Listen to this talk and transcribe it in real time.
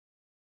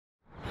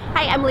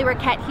Hi, Emily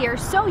Richett here.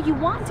 So you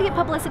want to get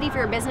publicity for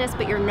your business,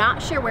 but you're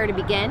not sure where to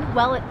begin?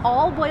 Well, it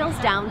all boils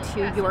down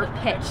to your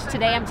pitch.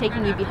 Today I'm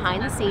taking you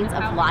behind the scenes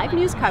of live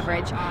news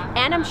coverage,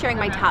 and I'm sharing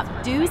my top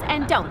do's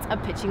and don'ts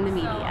of pitching the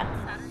media.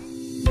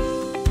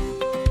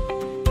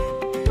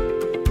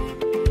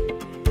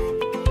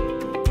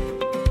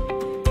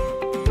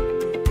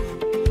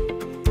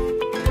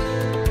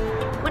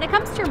 When it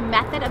comes to your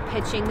method of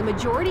pitching, the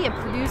majority of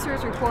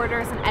producers,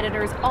 reporters, and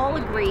editors all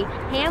agree,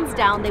 hands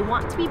down, they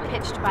want to be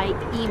pitched by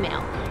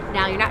email.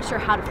 Now, you're not sure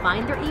how to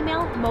find their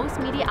email? Most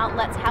media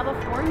outlets have a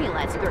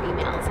formula to their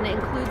emails, and it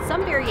includes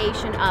some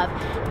variation of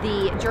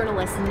the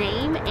journalist's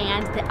name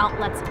and the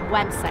outlet's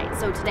website.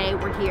 So today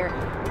we're here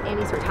with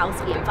Amy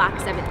Swartowski at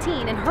Fox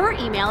 17, and her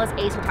email is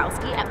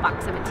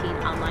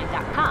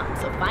aswartowski@fox17online.com.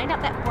 So find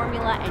out that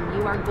formula and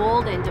you are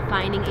golden to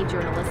finding a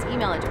journalist's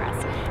email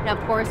address. Now,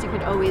 of course, you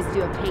could always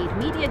do a paid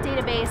media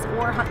database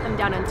or hunt them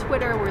down on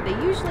Twitter, where they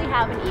usually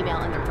have an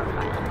email in their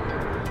profile.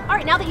 All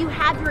right, now that you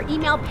have your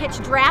email pitch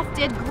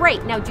drafted,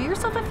 great. Now do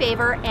yourself a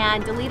favor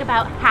and delete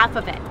about half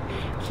of it.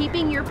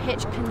 Keeping your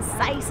pitch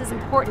concise is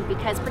important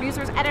because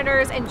producers,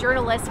 editors, and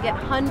journalists get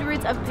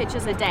hundreds of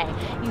pitches a day.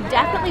 You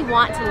definitely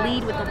want to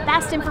lead with the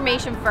best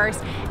information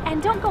first,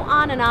 and don't go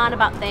on and on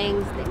about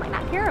things they might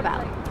not care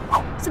about.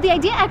 So the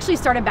idea actually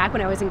started back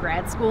when I was in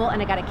grad school and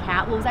I got a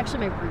cat. Well, it was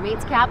actually my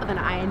roommate's cat, but then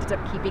I ended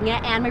up keeping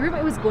it, and my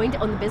roommate was going to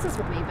own the business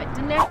with me, but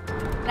didn't it?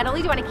 Not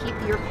only do you want to keep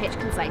your pitch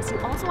concise, you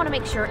also want to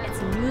make sure it's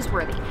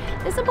newsworthy.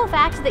 The simple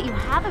fact that you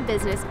have a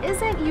business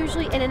isn't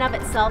usually in and of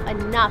itself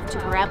enough to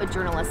grab a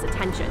journalist's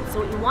attention. So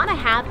what you want to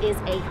have is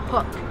a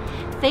hook.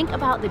 Think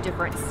about the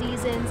different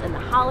seasons and the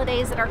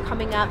holidays that are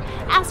coming up.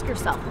 Ask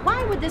yourself,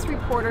 why would this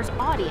reporter's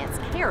audience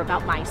care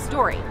about my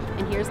story?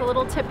 And here's a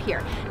little tip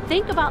here.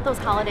 Think about those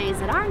holidays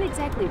that aren't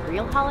exactly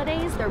real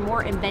holidays. They're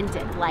more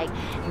invented, like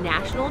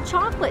National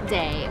Chocolate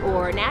Day,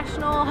 or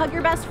National Hug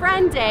Your Best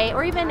Friend Day,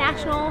 or even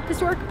National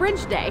Historic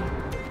Bridge Day.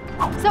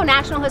 So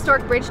National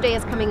Historic Bridge Day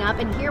is coming up,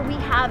 and here we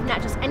have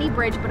not just any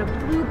bridge, but a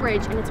blue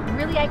bridge, and it's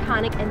really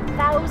iconic, and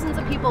thousands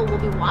of people will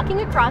be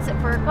walking across it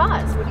for a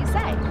cause. What do you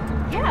say?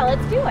 Yeah,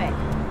 let's do it.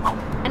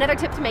 Another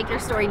tip to make your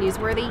story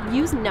newsworthy,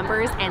 use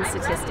numbers and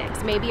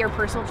statistics. Maybe you're a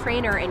personal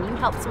trainer and you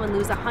help someone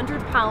lose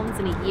 100 pounds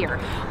in a year.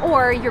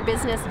 Or your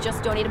business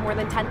just donated more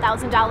than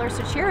 $10,000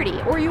 to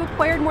charity. Or you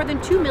acquired more than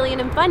 $2 million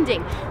in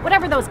funding.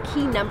 Whatever those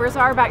key numbers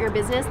are about your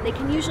business, they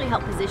can usually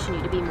help position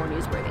you to be more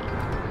newsworthy.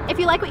 If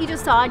you like what you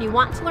just saw and you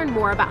want to learn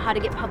more about how to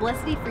get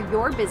publicity for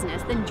your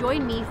business, then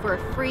join me for a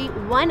free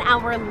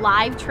 1-hour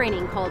live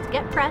training called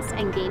Get Press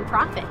and Gain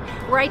Profit,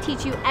 where I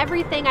teach you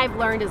everything I've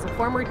learned as a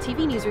former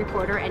TV news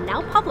reporter and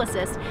now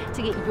publicist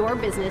to get your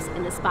business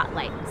in the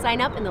spotlight.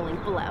 Sign up in the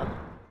link below.